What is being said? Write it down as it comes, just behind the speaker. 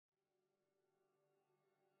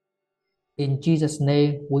In Jesus'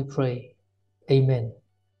 name we pray. Amen.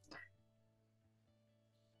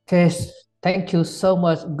 Okay, thank you so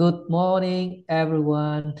much. Good morning,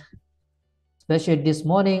 everyone. Especially this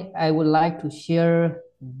morning, I would like to share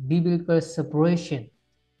biblical separation.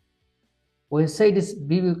 When I say this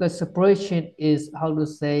biblical separation is how to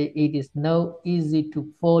say it is not easy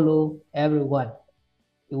to follow everyone.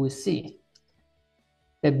 You will see.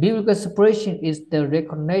 The biblical separation is the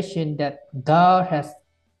recognition that God has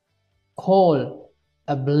called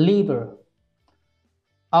a believer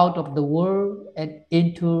out of the world and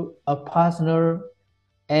into a personal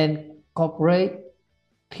and corporate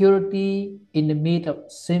purity in the midst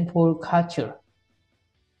of sinful culture.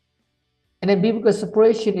 And then biblical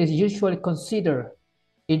separation is usually considered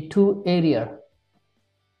in two areas.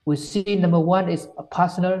 We see number one is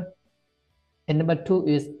personal, and number two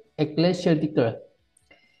is ecclesiastical.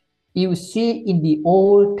 You see in the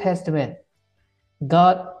Old Testament,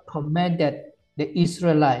 God commanded the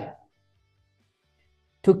Israelites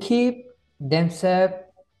to keep themselves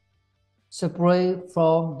separate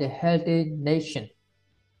from the heathen nation.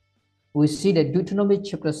 We see that Deuteronomy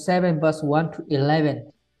chapter 7, verse 1 to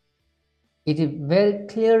 11. It is very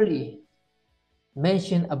clearly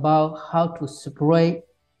mentioned about how to separate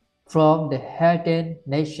from the heathen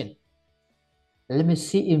nation. Let me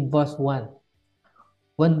see in verse 1.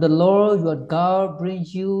 When the Lord your God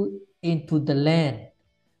brings you into the land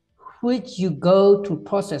which you go to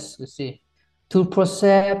possess, you see, to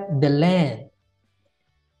possess the land,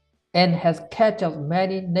 and has cut off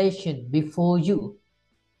many nations before you.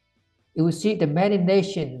 You will see the many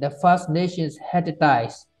nations. The first nation is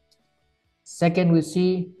Hittites. Second, we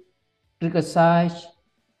see Girgashites,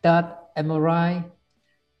 third, Amorite,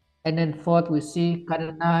 and then fourth, we see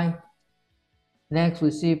Canaanite. Next, we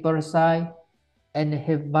see Parasite, and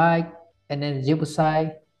Hivite, and then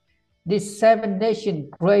Jebusite. These seven nations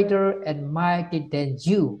greater and mighty than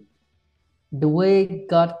you. The way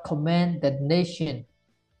God commanded the nation,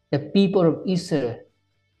 the people of Israel,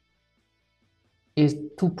 is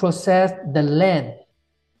to possess the land.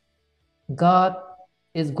 God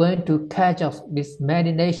is going to catch up this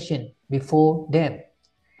many nations before them.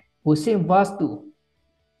 We see in verse 2.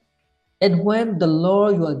 And when the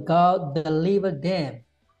Lord your God delivered them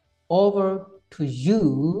over to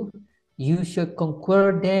you, you shall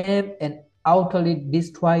conquer them and utterly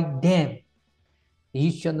destroy them.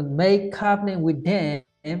 You shall not make covenant with them,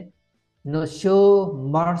 nor show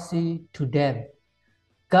mercy to them.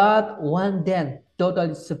 God wants them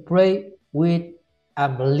totally separate with a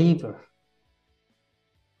believer.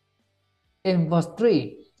 In verse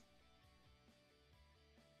 3,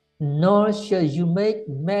 nor shall you make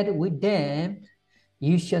marriage with them.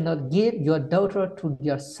 You shall not give your daughter to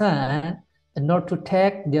your son, nor to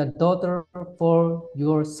take their daughter for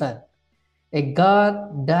your son. And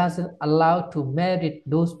God doesn't allow to marry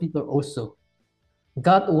those people also.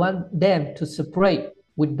 God wants them to separate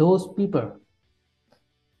with those people.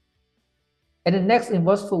 And the next in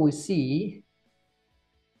verse 4 we see,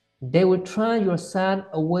 they will turn your son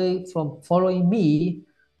away from following me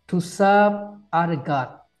to serve other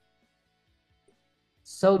gods.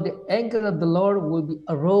 So the anger of the Lord will be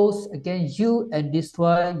arose against you and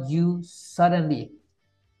destroy you suddenly.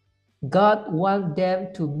 God wants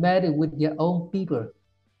them to marry with their own people.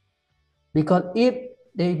 Because if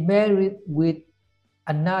they marry with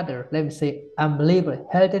another, let me say, unbeliever,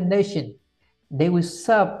 heathen nation, they will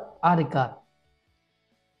serve other God.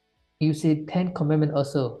 You see, 10 commandments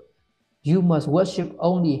also. You must worship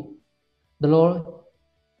only the Lord,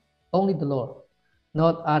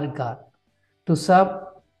 not other God. To serve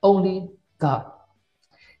only God.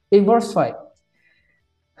 In verse 5,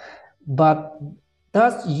 but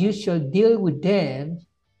thus you shall deal with them,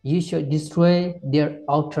 you shall destroy their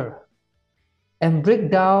altar, and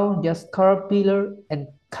break down their carved pillar, and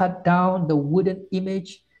cut down the wooden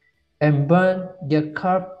image, and burn their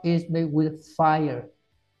carved image with fire.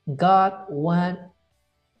 God wants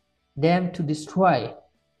them to destroy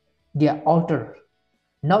their altar,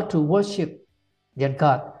 not to worship their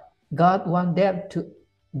God. God wants them to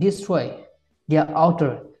destroy their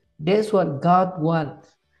altar. That's what God wants,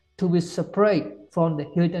 to be separate from the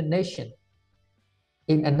heathen nation.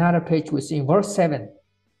 In another page, we see in verse 7.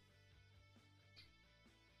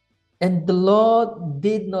 And the Lord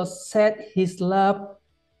did not set his love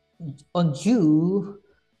on you,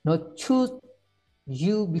 nor choose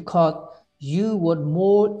you because you were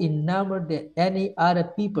more in number than any other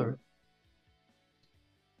people.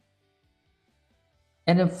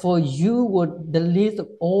 And for you were the least of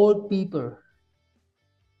all people.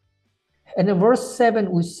 And in verse 7,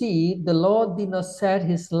 we see the Lord did not set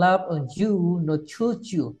his love on you, nor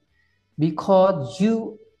choose you, because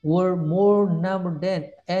you were more number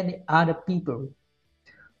than any other people.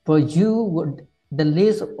 For you were the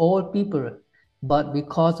least of all people, but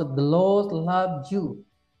because of the Lord loved you,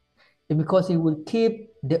 and because he will keep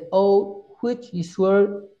the oath which he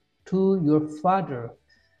swore to your father,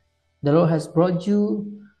 the Lord has brought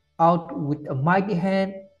you out with a mighty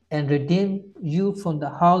hand and redeemed you from the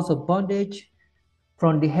house of bondage,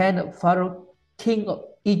 from the hand of Pharaoh, king of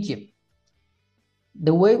Egypt.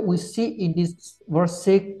 The way we see in this verse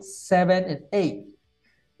 6, 7, and 8,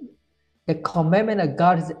 the commandment of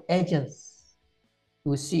God is agents.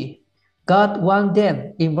 We see God wants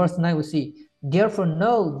them. In verse 9, we see, therefore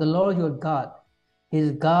know the Lord your God. He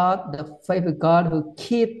is God, the faithful God who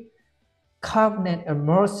keeps covenant and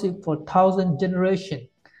mercy for 1,000 generations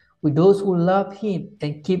with those who love him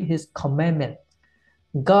and keep his commandment.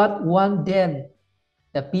 God wants them,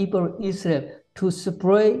 the people of Israel, to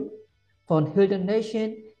separate from heathen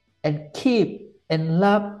nation and keep and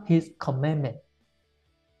love his commandment.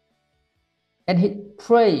 And he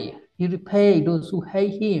repay those who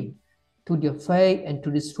hate him to their face and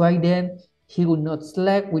to destroy them. He will not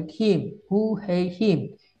slack with him who hate him.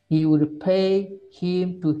 He will repay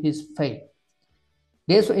him to his face.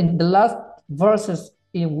 Therefore, in the last verses,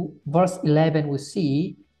 in verse 11, we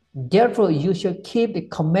see, therefore you shall keep the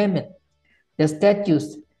commandment, the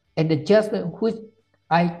statutes, and the judgment which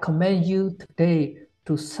I command you today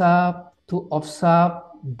to observe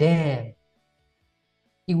them.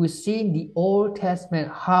 You will see in the Old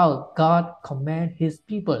Testament how God commands his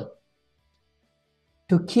people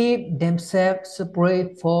to keep themselves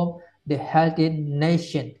separate from the heathen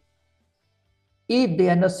nation. If they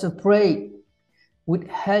are not separate with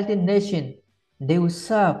heathen nation, they will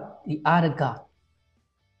serve the other God.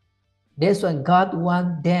 That's why God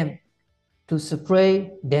wants them to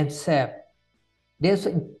separate themselves. That's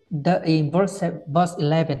in verse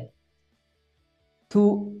 11,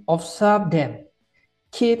 to observe them,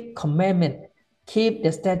 keep commandment, keep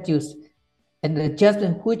the statutes, and the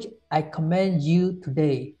judgment which I command you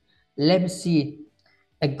today. Let me see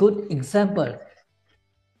a good example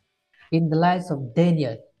in the lives of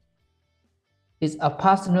Daniel. Is a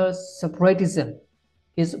personal separatism,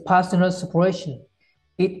 is personal separation.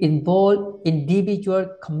 It involves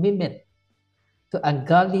individual commitment to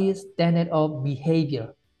ungodly standard of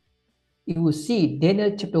behavior. You will see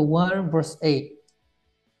Daniel chapter 1 verse 8.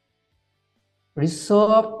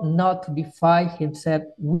 Resolve not to defile himself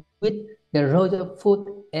with the royal food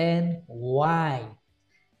and wine.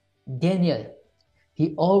 Daniel,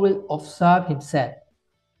 he always observed himself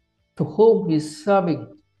to whom he is serving.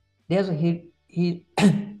 Therefore he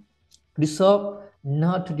resolved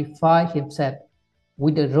not to defile himself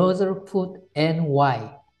with the royal food and wine.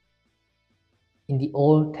 In the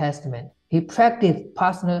Old Testament, he practiced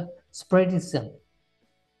personal separatism.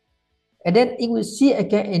 And then we will see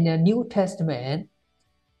again in the New Testament,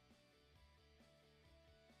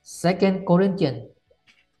 2 Corinthians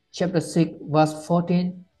chapter 6 verse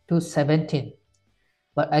 14 to 17.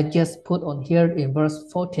 But I just put on here in verse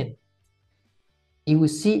 14. You will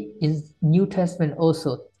see in New Testament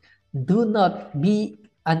also, do not be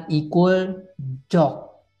unequal joke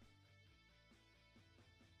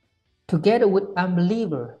together with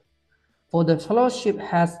unbeliever, for the fellowship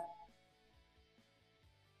has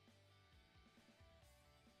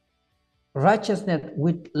righteousness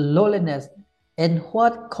with lowliness, and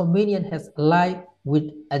what communion has light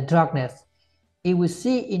with a darkness. If we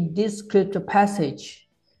see in this scripture passage,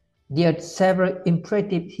 there are several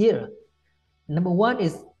imperatives here. Number one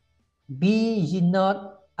is, be ye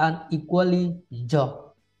not unequally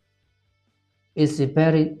yoked. It's a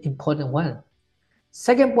very important one.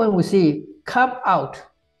 Second point we see, come out.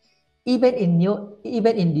 Even in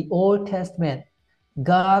the Old Testament,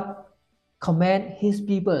 God command his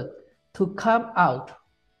people to come out.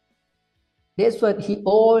 That's what he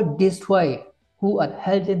all destroy who are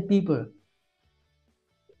heathen people.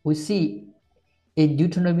 We see in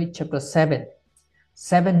Deuteronomy chapter 7,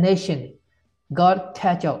 7 nations, God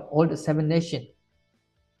cast out all the 7 nations.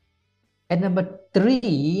 And number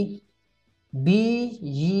 3, be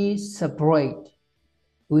ye separate.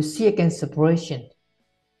 We see again separation.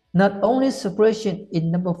 Not only separation,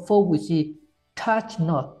 in number 4 we see touch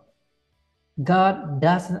not. God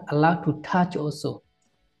doesn't allow to touch also.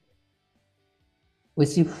 We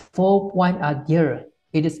see 4 points are there.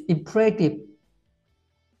 It is imperative.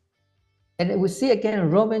 And we see again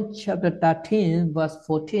Romans chapter 13 verse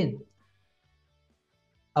 14.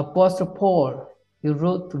 Apostle Paul, he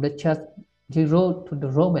wrote to the church, he wrote to the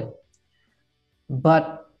Roman,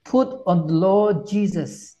 but put on the Lord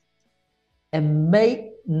Jesus and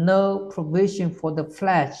make no provision for the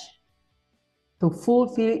flesh to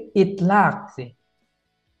fulfill its lusts.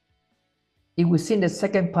 If we see in the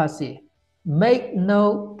second passage, make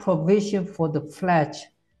no provision for the flesh,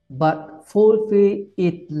 but fulfill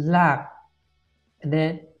its lack. And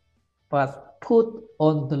then, but put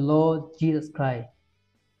on the Lord Jesus Christ.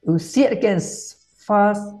 We see it again,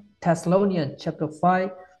 1 Thessalonians chapter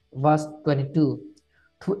 5, verse 22.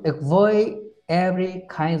 To avoid every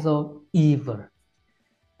kind of evil.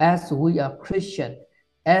 As we are Christian,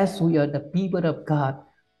 as we are the people of God,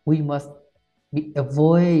 we must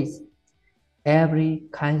avoid every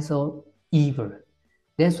kind of evil.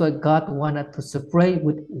 That's why God wanted to separate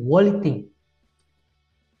with worldly things.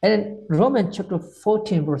 And in Romans chapter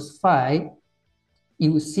 14, verse 5,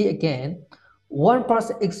 you will see again, one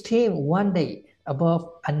person extreme one day above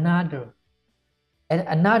another, and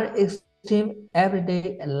another extreme every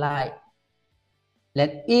day alike.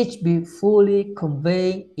 Let each be fully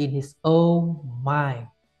conveyed in his own mind.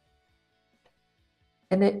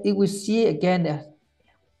 And then it will see again that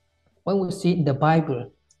when we see in the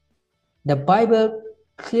Bible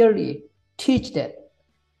clearly teach that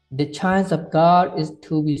the chance of God is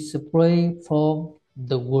to be separate from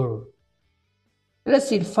the world. Let's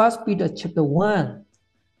see 1 Peter chapter 1,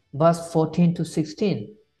 verse 14 to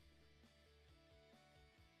 16.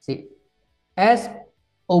 See, as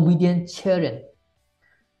obedient children,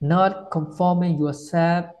 not conforming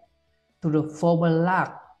yourself to the former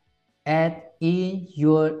lack, as in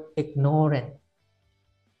your ignorance.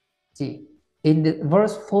 See, in the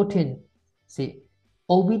verse 14, see,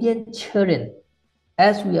 obedient children,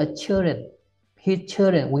 as we are children, his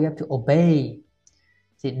children, we have to obey.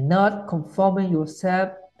 See, not conforming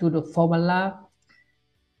yourself to the former law,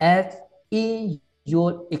 as in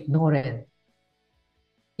your ignorance.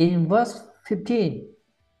 In verse 15,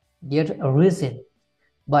 there's a reason.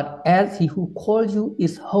 But as he who called you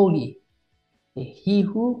is holy, he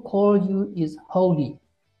who called you is holy,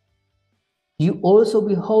 you also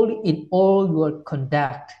be holy in all your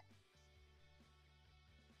conduct.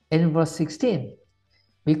 In verse 16,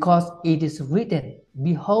 because it is written,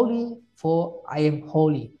 be holy, for I am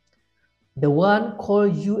holy. The one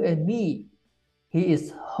called you and me, he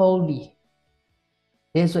is holy.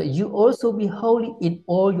 That's why you also be holy in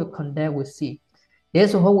all your conduct we see.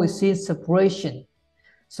 That's why we see separation.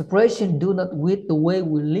 Separation do not with the way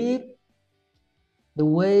we live, the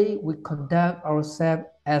way we conduct ourselves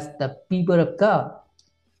as the people of God.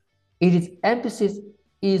 It is emphasis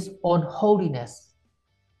is on holiness,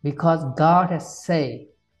 because God has said,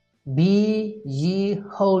 be ye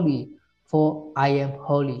holy, for I am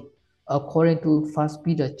holy, according to 1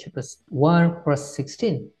 Peter chapter 1, verse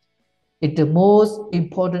 16. It's the most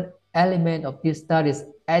important element of this study is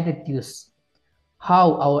attitudes,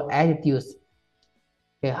 how our attitudes,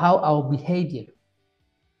 how our behavior.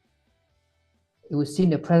 You will see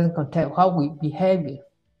in the present context how we behave.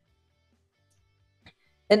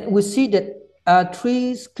 And we see that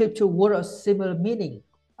three scripture words of similar meaning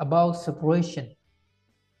about separation.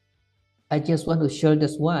 I just want to share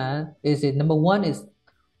this one. Is it number one is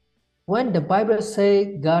when the Bible says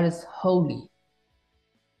God is holy,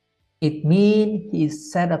 it means he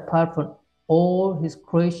is set apart from all his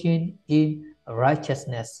creation in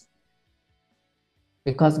righteousness.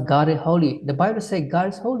 Because God is holy. The Bible says God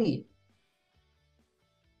is holy.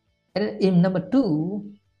 And in number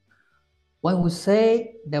two, when we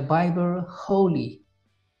say the Bible holy,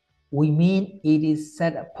 we mean it is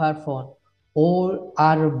set apart from all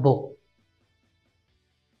other books.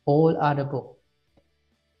 All other books.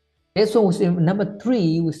 That's why we see number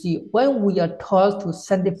three, we see when we are taught to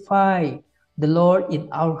sanctify the Lord in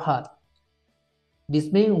our heart. This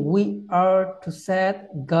means we are to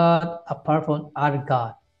set God apart from other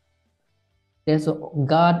God. That's why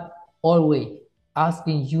God always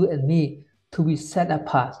asking you and me to be set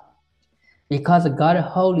apart. Because God is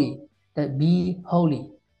holy, that be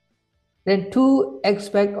holy. Then two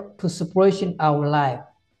aspects to separation our life.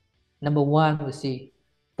 Number one, we see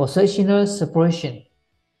possessional separation.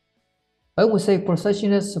 When we say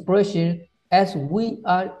possessional separation, as we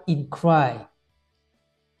are in Christ,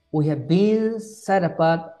 we have been set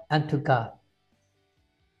apart unto God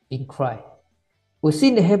in Christ. We see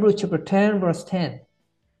in the Hebrews chapter 10, verse 10,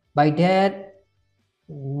 by that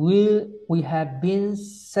we have been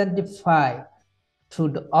sanctified through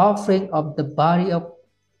the offering of the body of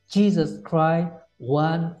Jesus Christ,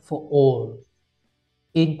 one for all.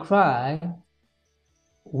 In Christ,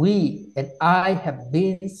 we and I have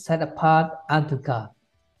been set apart unto God.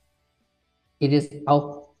 It is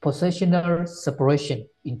our possessional separation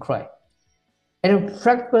in Christ. And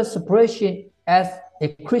practical separation as a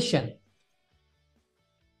Christian,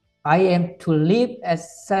 I am to live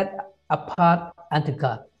as set apart unto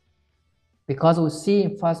God. Because we see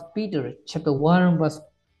in 1 Peter chapter 1, verse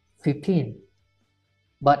 15.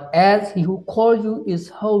 But as he who called you is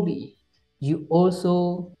holy, you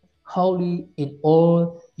also holy in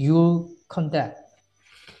all your conduct.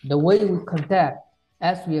 The way we conduct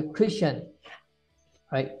as we are Christian,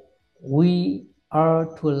 right? We are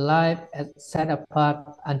to live as set apart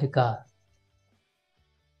unto God.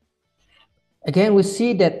 Again, we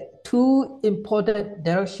see that two important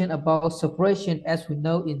directions about separation, as we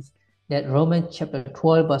know in that Romans chapter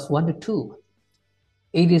 12, verse 1 to 2.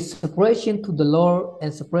 It is separation to the Lord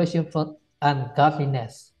and separation from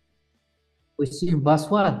ungodliness. We see in verse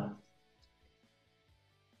 1.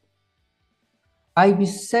 I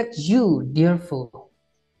beseech you, therefore,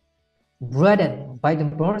 brethren, by the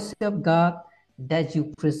mercy of God, that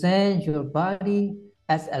you present your body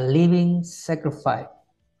as a living sacrifice,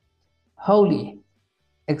 holy,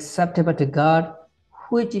 acceptable to God,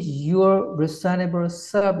 which is your reasonable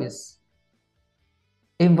service.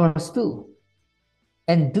 In verse 2,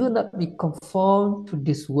 and do not be conformed to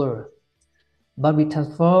this world, but be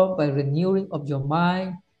transformed by renewing of your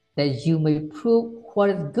mind, that you may prove what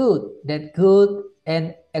is good, that good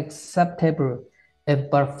and acceptable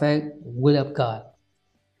and perfect will of God.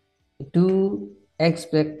 Two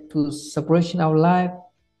aspects to separation of life,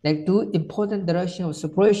 like two important directions of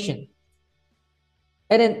separation.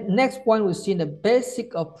 And then next point, we see the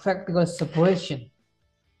basic of practical separation.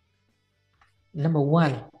 Number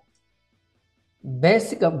one,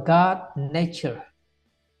 basic of God nature.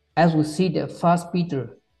 As we see the 1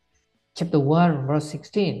 Peter chapter 1, verse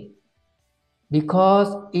 16.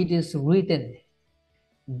 Because it is written,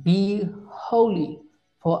 be holy,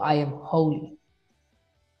 for I am holy.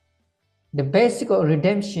 The basic of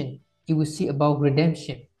redemption, you will see about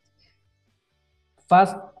redemption. 1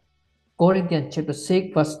 Corinthians chapter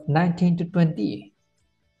 6, verse 19 to 20.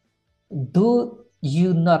 Do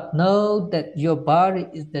you not know that your body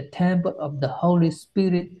is the temple of the Holy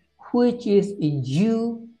Spirit, which is in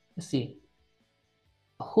you, see,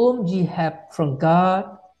 whom ye have from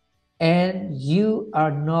God, and you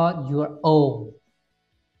are not your own.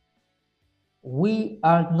 We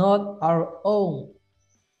are not our own,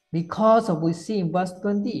 because of we see in verse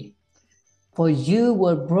 20, for you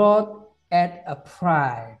were brought at a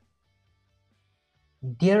price.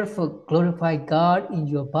 Therefore glorify God in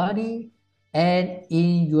your body and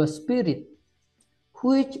in your spirit,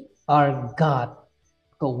 which are God.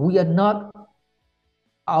 Because we are not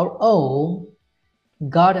our own,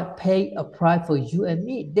 God paid a price for you and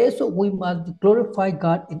me. Therefore we must glorify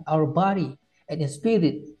God in our body and in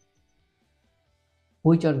spirit,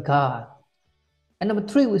 which are God. And number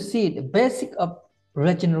three, we see the basic of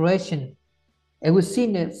regeneration. And we see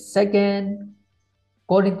in the 2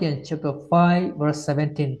 Corinthians chapter 5, verse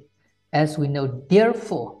 17, as we know,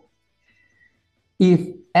 therefore,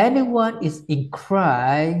 if anyone is in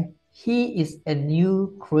Christ, he is a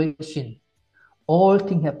new creation. All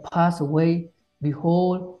things have passed away.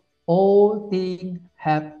 Behold, all things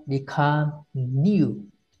have become new.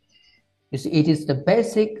 You see, it is the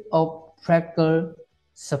basic of practical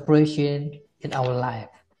separation in our life.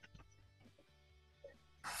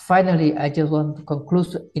 Finally, I just want to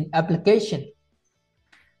conclude in application.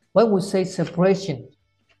 When we say separation,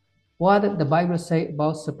 what does the Bible say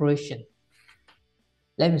about separation?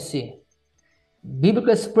 Let me see.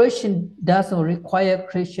 Biblical separation doesn't require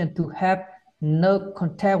Christians to have no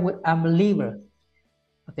contact with unbeliever.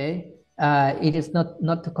 Okay, it is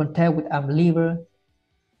not to contact with unbeliever.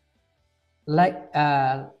 Like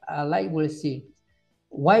we'll see,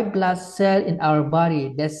 white blood cell in our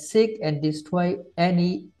body that seek and destroy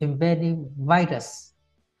any invading virus.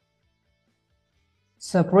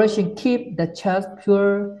 Separation keep the church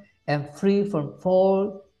pure and free from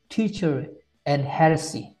false teacher and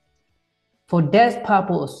heresy. For that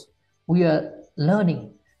purpose, we are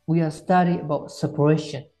learning, we are studying about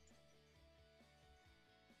separation.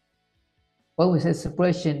 When we say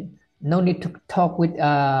separation, no need to talk with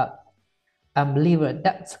unbeliever.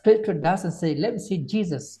 That scripture doesn't say, let me see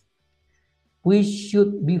Jesus. We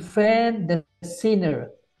should befriend the sinner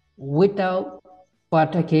without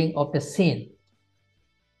partaking of the sin.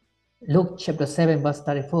 Luke chapter 7, verse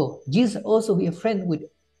 34. Jesus also be a friend with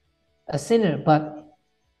a sinner, but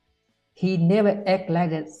he never act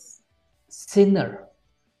like a sinner.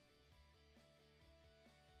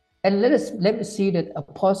 And let me see that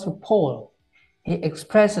Apostle Paul, he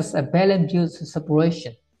expresses a balanced view of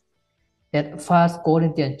separation. That 1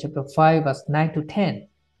 Corinthians chapter 5, verse 9 to 10.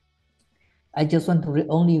 I just want to read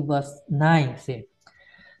only verse 9. Say,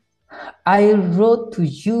 I wrote to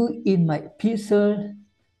you in my epistle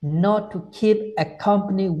not to keep a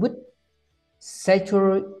company with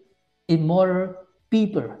sexual immoral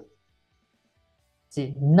people.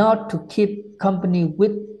 See, not to keep company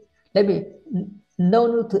with Let me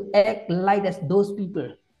no need to act like as those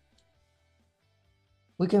people.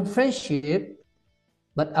 We can friendship,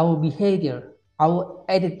 but our behavior, our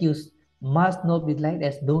attitudes must not be like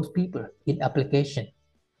as those people in application.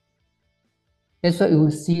 That's why you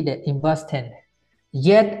will see that in verse 10.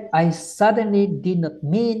 Yet I certainly did not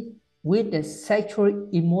mean with the sexually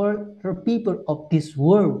immoral people of this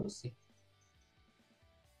world. See?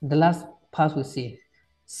 The last part we see.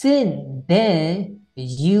 Sin, then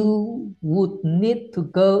you would need to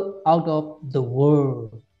go out of the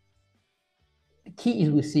world. The key is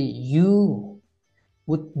we see you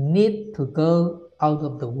would need to go out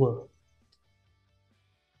of the world.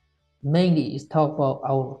 Mainly it's talk about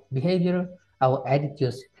our behavior, our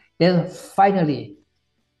attitudes. Then finally,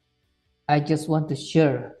 I just want to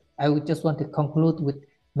share, I would just want to conclude with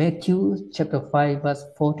Matthew chapter 5, verse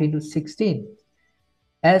 14 to 16.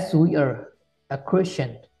 As we are a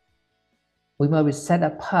Christian, we must be set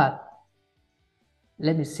apart.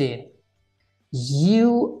 Let me say,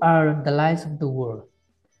 you are the light of the world.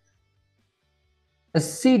 A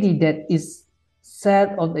city that is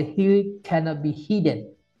set on the hill cannot be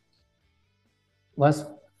hidden. Verse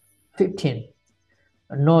 15.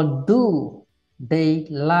 Nor do they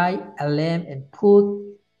light a lamp and put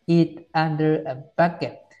it under a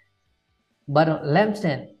bucket, but on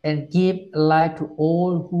lampstand, and give light to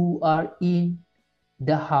all who are in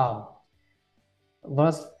the house.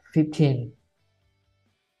 Verse 15.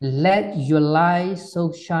 Let your light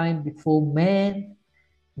so shine before men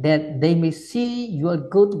that they may see your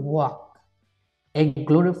good work and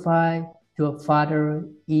glorify your Father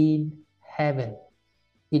in heaven.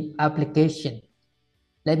 In application,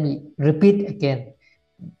 let me repeat again.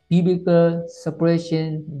 Biblical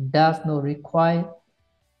separation does not require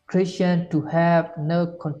Christians to have no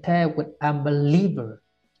contact with unbelievers.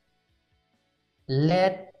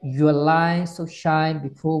 Let your light so shine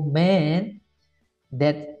before men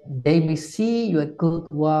that they may see your good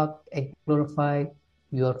work and glorify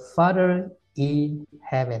your Father in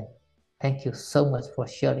heaven. Thank you so much for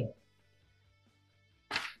sharing.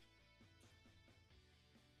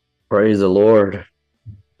 Praise the Lord.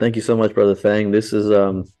 Thank you so much, Brother Thang. This is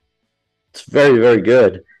it's very, very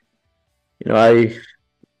good. You know, I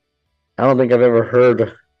don't think I've ever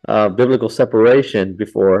heard biblical separation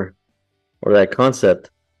before, or that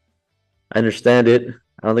concept. I understand it.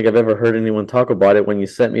 I don't think I've ever heard anyone talk about it. When you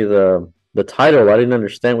sent me the title, I didn't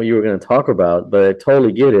understand what you were going to talk about, but I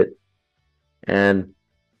totally get it, and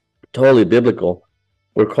totally biblical.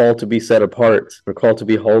 We're called to be set apart. We're called to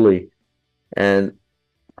be holy, and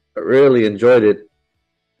I really enjoyed it.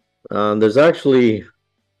 There's actually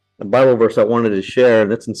a Bible verse I wanted to share,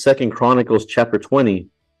 and that's in 2 Chronicles chapter 20.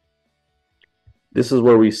 This is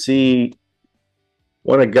where we see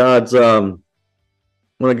one of God's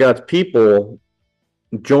people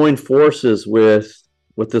join forces with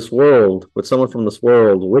this world, with someone from this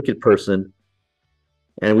world, a wicked person.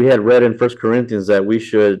 And we had read in 1 Corinthians that we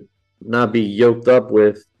should not be yoked up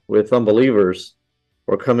with unbelievers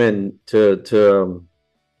or come in to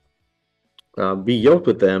be yoked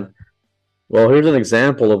with them. Well, here's an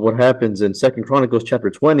example of what happens in 2 Chronicles chapter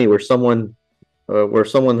 20, where someone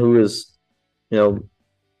who is,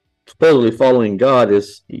 supposedly following God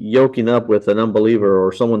is yoking up with an unbeliever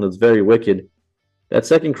or someone that's very wicked. That's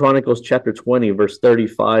 2 Chronicles chapter 20, verse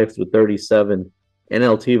 35 through 37,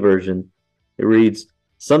 NLT version. It reads,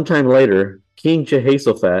 "Sometime later, King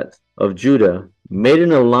Jehoshaphat of Judah made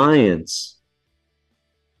an alliance."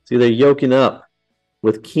 See, they're yoking up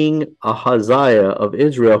with King Ahaziah of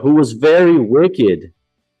Israel, who was very wicked.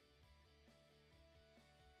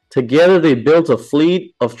 Together they built a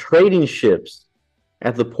fleet of trading ships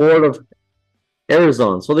at the port of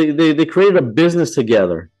Arizon. So they created a business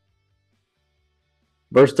together.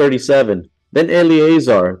 Verse 37, "Then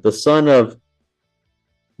Eleazar, the son of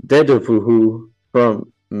Dedapuhu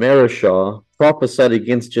from Marishah, prophesied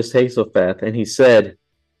against Jehoshaphat, and he said,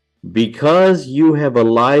 because you have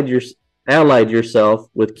allied yourself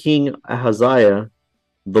with King Ahaziah,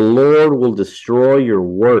 the Lord will destroy your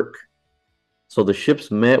work." So the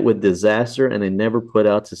ships met with disaster and they never put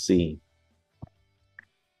out to sea.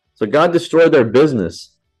 So God destroyed their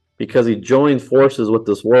business because he joined forces with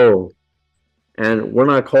this world. And we're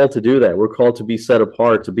not called to do that. We're called to be set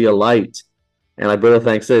apart, to be a light. And like Brother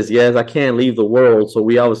Thank says, yes, I can't leave the world, so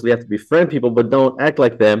we obviously have to befriend people, but don't act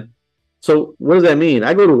like them. So what does that mean?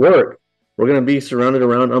 I go to work. We're going to be surrounded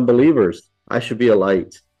around unbelievers. I should be a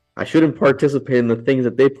light. I shouldn't participate in the things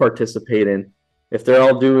that they participate in if they're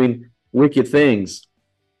all doing wicked things.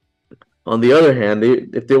 On the other hand,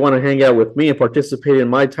 if they want to hang out with me and participate in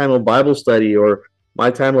my time of Bible study or my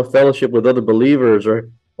time of fellowship with other believers or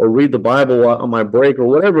or read the Bible on my break or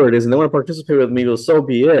whatever it is, and they want to participate with me, well, so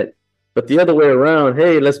be it. But the other way around,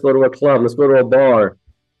 hey, let's go to a club, let's go to a bar,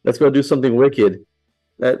 let's go do something wicked.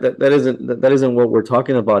 That isn't what we're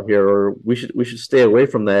talking about here, or we should stay away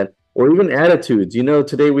from that. Or even attitudes.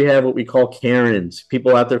 Today we have what we call Karens,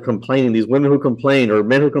 people out there complaining, these women who complain or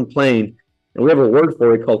men who complain, and we have a word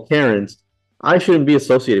for it called Karens. I shouldn't be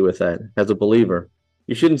associated with that as a believer.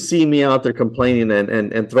 You shouldn't see me out there complaining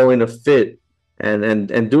and throwing a fit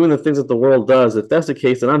and doing the things that the world does. If that's the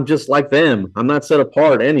case, then I'm just like them. I'm not set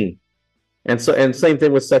apart any. And same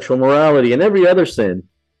thing with sexual morality and every other sin.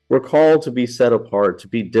 We're called to be set apart, to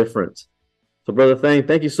be different. So, Brother Thang,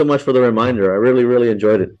 thank you so much for the reminder. I really, really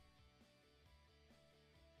enjoyed it.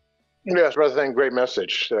 Yes, Brother Thang, great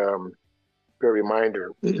message. Great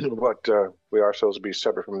reminder what we are supposed to be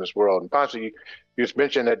separate from this world. And possibly you just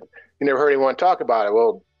mentioned that you never heard anyone talk about it.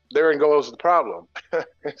 Well, therein goes the problem.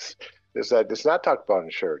 Is that it's not talked about in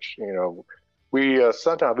church. We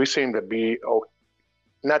sometimes we seem to be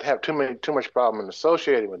not have too much problem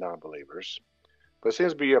associating with non-believers, but it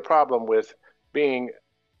seems to be a problem with being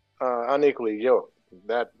unequally yoked.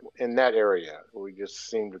 That in that area, we just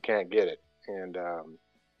seem to can't get it. And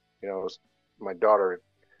my daughter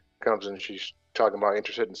comes and she's talking about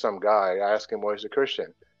interested in some guy. I ask him, well, he's a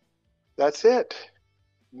Christian. That's it.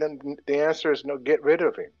 Then the answer is no, get rid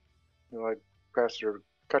of him. Like Pastor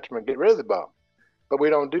Kutchman, get rid of the bum. But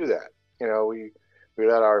we don't do that. We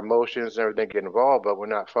let our emotions and everything get involved, but we're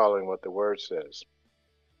not following what the word says.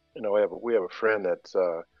 We have a friend that's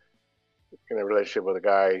in a relationship with a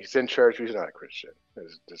guy. He's in church. He's not a Christian.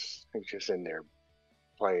 He's just in there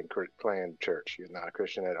playing church. He's not a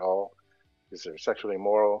Christian at all. He's sexually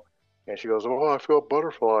immoral. And she goes, "Oh, I feel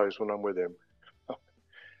butterflies when I'm with him."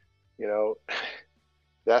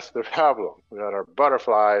 That's the problem. We let our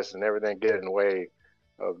butterflies and everything get in the way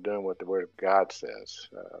of doing what the Word of God says.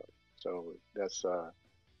 So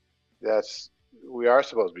that's we are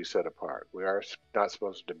supposed to be set apart. We are not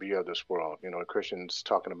supposed to be of this world. Christians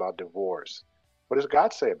talking about divorce. What does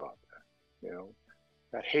God say about that?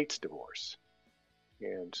 God hates divorce,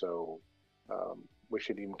 and so we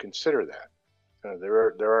should even consider that.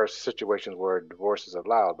 There are situations where divorce is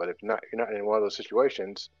allowed, but if you're not in one of those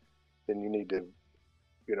situations, then you need to,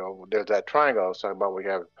 there's that triangle I was talking about. We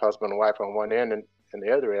have husband and wife on one end and the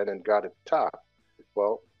other end, and God at the top.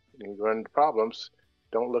 Well, when you run into problems,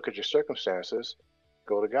 don't look at your circumstances,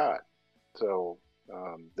 go to God. So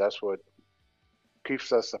that's what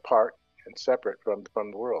keeps us apart and separate from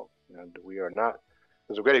the world. And we are not.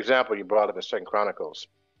 There's a great example you brought up in Second Chronicles.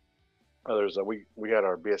 We had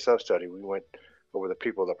our BSF study. We went over the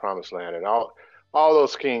people of the Promised Land, and all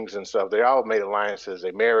those kings and stuff. They all made alliances.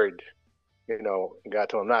 They married, and God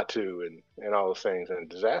told them not to, and all those things, and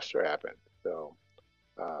disaster happened. So,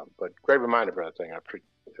 but great reminder, Brother Thing.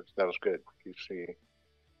 That was good.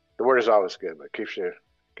 The word is always good, but keeps you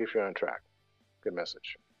on track. Good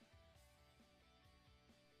message.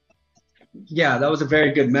 Yeah, that was a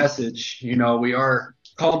very good message. We are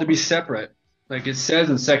called to be separate. Like it says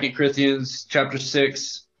in 2 Corinthians chapter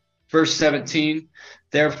 6, verse 17,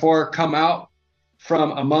 therefore come out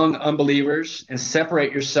from among unbelievers and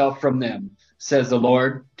separate yourself from them, says the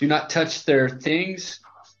Lord. Do not touch their things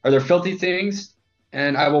or their filthy things,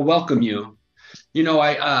 and I will welcome you.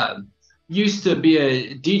 I used to be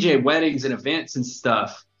a DJ weddings and events and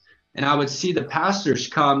stuff, and I would see the pastors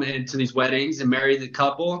come into these weddings and marry the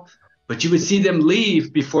couple, but you would see them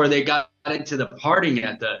leave before they got into the partying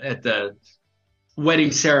at the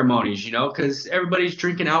wedding ceremonies, because everybody's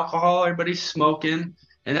drinking alcohol, everybody's smoking,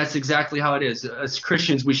 and that's exactly how it is. As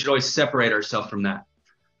Christians, we should always separate ourselves from that.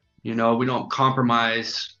 We don't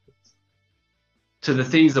compromise to the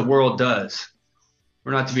things the world does.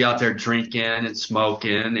 We're not to be out there drinking and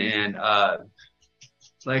smoking. And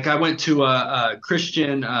like I went to a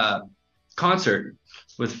Christian concert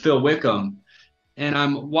with Phil Wickham, and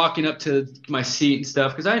I'm walking up to my seat and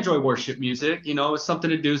stuff because I enjoy worship music. It's something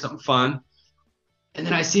to do, something fun. And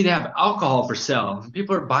then I see they have alcohol for sale.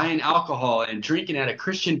 People are buying alcohol and drinking at a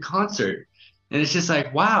Christian concert. And it's just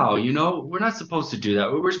like, wow, we're not supposed to do that.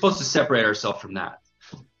 We're supposed to separate ourselves from that.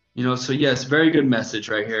 So yes, very good message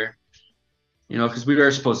right here. Because we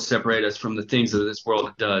are supposed to separate us from the things of this world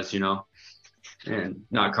it does, and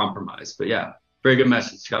not compromise. But yeah, very good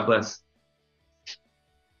message. God bless.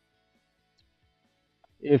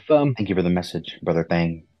 Thank you for the message, Brother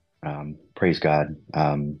Thang. Praise God.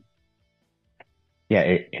 Yeah,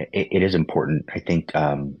 it is important. I think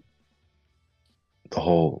the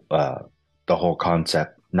whole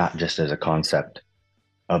concept, not just as a concept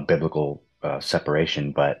of biblical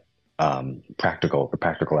separation, but the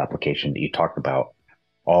practical application that you talked about,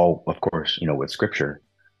 all of course, with Scripture.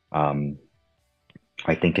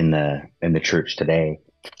 I think in the church today,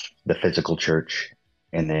 the physical church,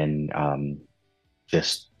 and then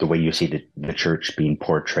just the way you see the church being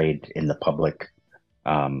portrayed in the public,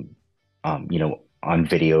 um, on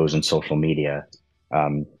videos and social media,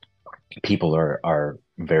 um, people are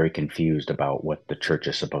very confused about what the church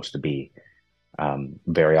is supposed to be.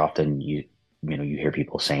 Very often, you hear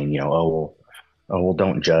people saying, well,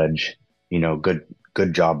 don't judge,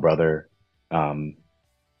 good job, brother. Um,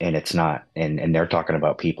 and it's not, and they're talking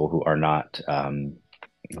about people who are not,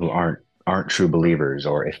 who aren't true believers,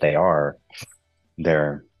 or if they are,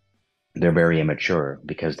 they're they're very immature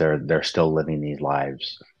because they're still living these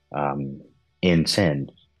lives um, in sin,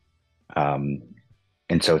 um,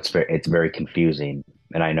 and so it's very confusing.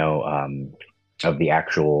 And I know of the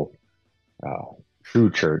actual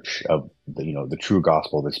true church of the true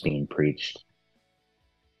gospel that's being preached,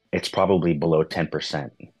 it's probably below 10%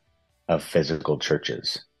 of physical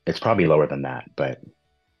churches. It's probably lower than that, but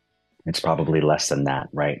it's probably less than that,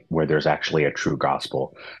 right? Where there's actually a true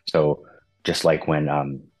gospel. So just like when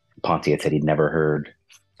Ponty had said he'd never heard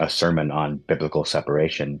a sermon on biblical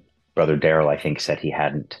separation, Brother Daryl, I think, said he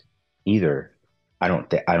hadn't either. I don't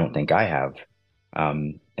think I have.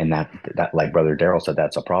 And that like Brother Daryl said,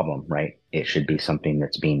 that's a problem, right? It should be something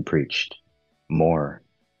that's being preached more.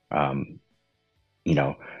 Um, you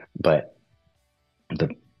know, but the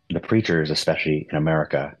the preachers, especially in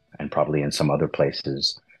America and probably in some other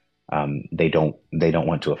places, they don't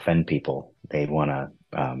want to offend people. They want to,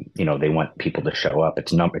 they want people to show up.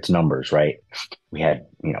 It's numbers, right? We had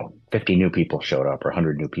 50 new people showed up or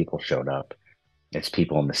 100 new people showed up. It's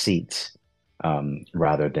people in the seats,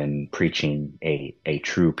 rather than preaching a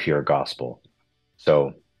true pure gospel.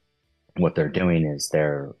 So what they're doing is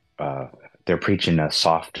they're preaching a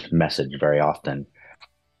soft message very often,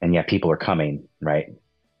 and yet people are coming, right?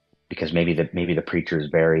 Because maybe the preacher is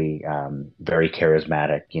very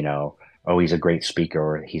charismatic, oh, he's a great speaker,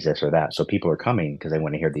 or he's this or that. So people are coming because they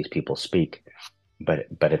want to hear these people speak, but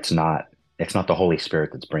it's not the Holy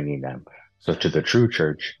Spirit that's bringing them. So to the true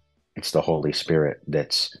church, it's the Holy Spirit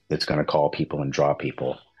that's going to call people and draw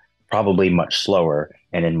people, probably much slower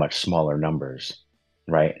and in much smaller numbers,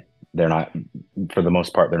 right? They're not, for the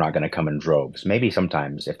most part, they're not going to come in droves. Maybe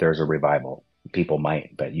sometimes if there's a revival, people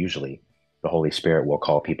might, but usually the Holy Spirit will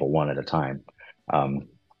call people one at a time. Um,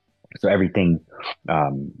 so everything,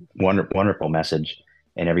 wonderful message,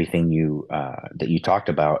 and everything that you talked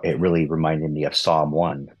about, it really reminded me of Psalm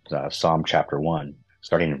 1, Psalm chapter 1,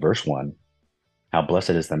 starting in verse 1. How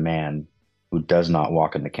blessed is the man who does not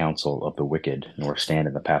walk in the counsel of the wicked, nor stand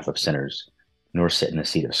in the path of sinners, nor sit in the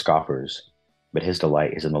seat of scoffers, but his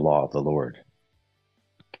delight is in the law of the Lord.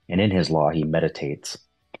 And in his law he meditates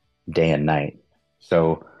day and night.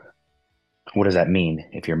 So what does that mean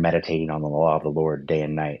if you're meditating on the law of the Lord day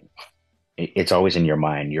and night? It's always in your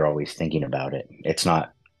mind. You're always thinking about it. It's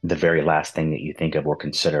not the very last thing that you think of or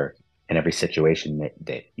consider in every situation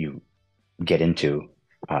that you get into.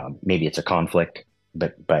 Maybe it's a conflict,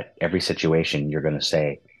 but every situation you're going to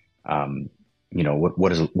say,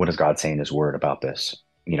 what is God saying in His Word about this?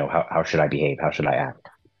 How should I behave? How should I act?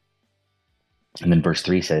 And then verse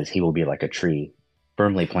 3 says, He will be like a tree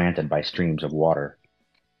firmly planted by streams of water,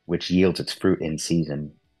 which yields its fruit in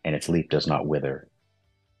season, and its leaf does not wither.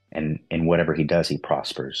 And in whatever he does, he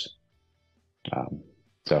prospers.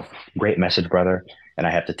 So great message, brother. And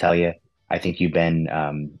I have to tell you, I think you've been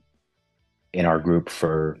in our group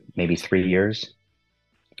for maybe 3 years.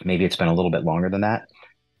 Maybe it's been a little bit longer than that.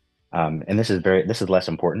 And this is less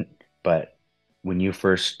important, but when you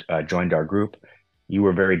first joined our group, you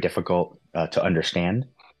were very difficult to understand,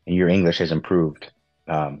 and your English has improved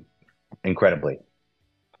incredibly.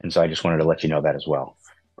 And so I just wanted to let you know that as well.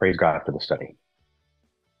 Praise God for the study.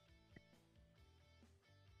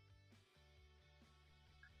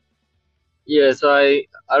 Yes, I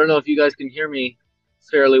don't know if you guys can hear me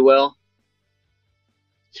fairly well.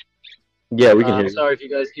 Yeah, we can hear I'm you. sorry if you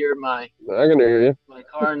guys hear my I can hear you.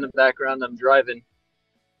 car in the background. I'm driving.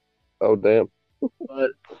 Oh, damn.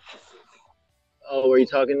 But were you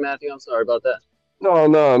talking, Matthew? I'm sorry about that.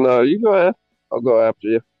 No. You go ahead. I'll go after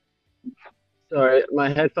you. Sorry, my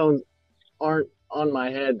headphones aren't on my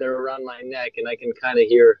head; they're around my neck, and I can kind of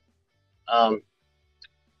hear. I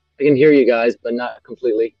can hear you guys, but not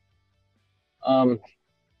completely.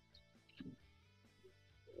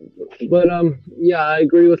 Yeah, I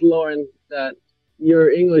agree with Lauren that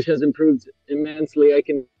your English has improved immensely. I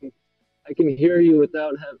can hear you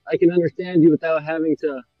I can understand you without having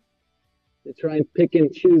to try and pick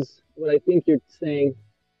and choose what I think you're saying.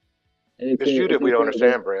 And It's you that we don't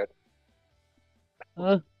incredible. understand, Brad.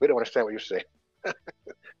 Huh? We don't understand what you're saying.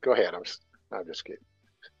 Go ahead. I'm just kidding.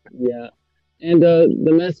 Yeah, and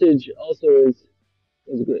the message also is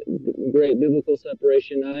great biblical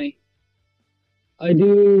separation. I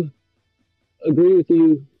do agree with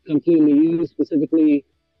you completely. You specifically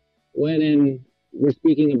went in. We're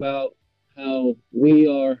speaking about how we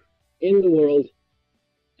are in the world,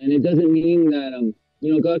 and it doesn't mean that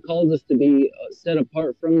God calls us to be set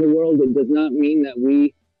apart from the world. It does not mean that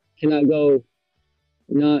we cannot go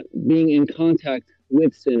not being in contact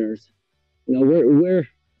with sinners. We're at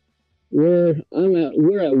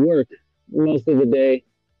work most of the day,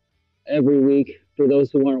 every week. For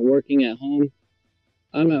those who aren't working at home,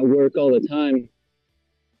 I'm at work all the time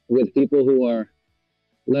with people who are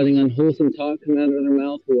letting unwholesome talk come out of their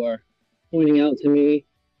mouth, who are pointing out to me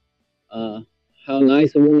uh, how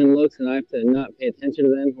nice a woman looks, and I have to not pay attention to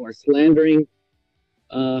them, who are slandering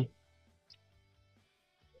uh,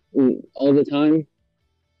 all the time,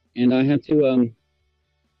 and I have to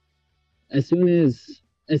as soon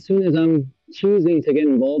as I'm choosing to get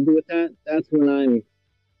involved with that, that's when I'm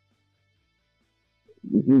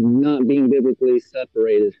not being biblically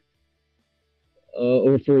separated.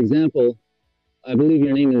 Or for example, I believe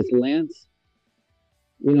your name is Lance.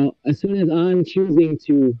 As soon as I'm choosing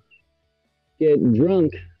to get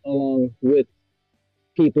drunk along with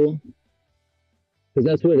people, because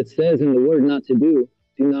that's what it says in the word not to do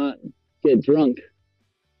not get drunk,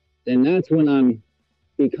 then that's when I'm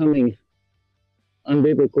becoming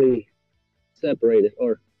unbiblically separated.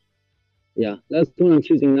 Or, yeah, that's when I'm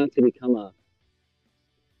choosing not to become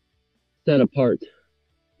set apart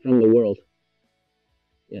from the world.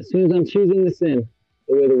 Yeah, as soon as I'm choosing to sin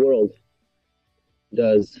the way the world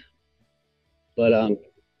does. But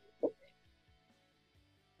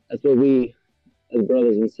that's what we as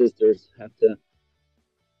brothers and sisters have to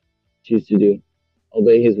choose to do.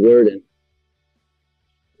 Obey his word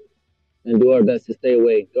and do our best to stay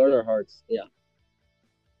away. Guard our hearts. Yeah.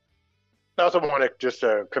 I also want to just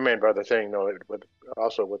commend Brother Thing, with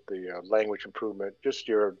also with the language improvement, just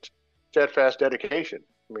your steadfast dedication.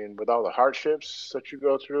 I mean, with all the hardships that you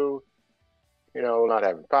go through, not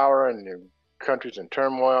having power and your country's in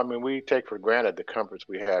turmoil. I mean, we take for granted the comforts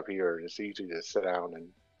we have here. It's easy to sit down in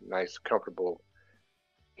nice, comfortable,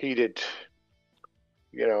 heated,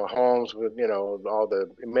 homes with, all the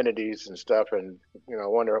amenities and stuff, and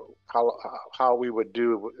wonder how we would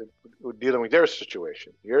do with dealing with their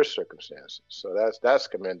situation, your circumstances. So that's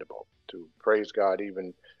commendable to praise God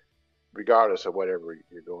even regardless of whatever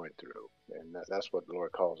you're going through, and that's what the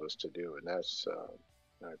Lord calls us to do, and that's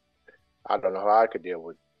I don't know how I could deal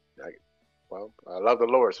with. Well, I love the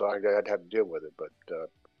Lord, so I'd have to deal with it, but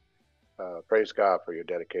praise God for your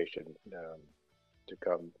dedication to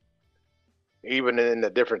come even in the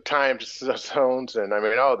different time zones, and I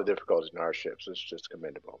mean all the difficulties and hardships. It's just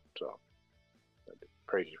commendable. So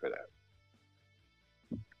praise you for that.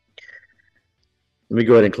 Let me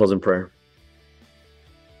go ahead and close in prayer.